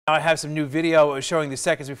I have some new video showing the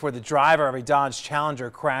seconds before the driver of a Dodge Challenger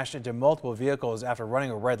crashed into multiple vehicles after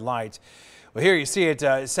running a red light. Well, here you see it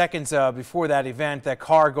seconds before that event, that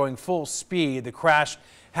car going full speed. The crash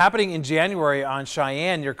happening in January on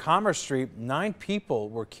Cheyenne near Commerce Street. 9 people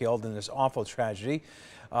were killed in this awful tragedy.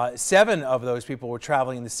 7 of those people were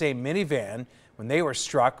traveling in the same minivan when they were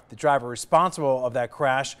struck. The driver responsible of that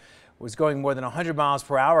crash was going more than 100 miles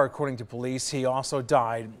per hour, according to police. He also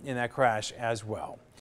died in that crash as well.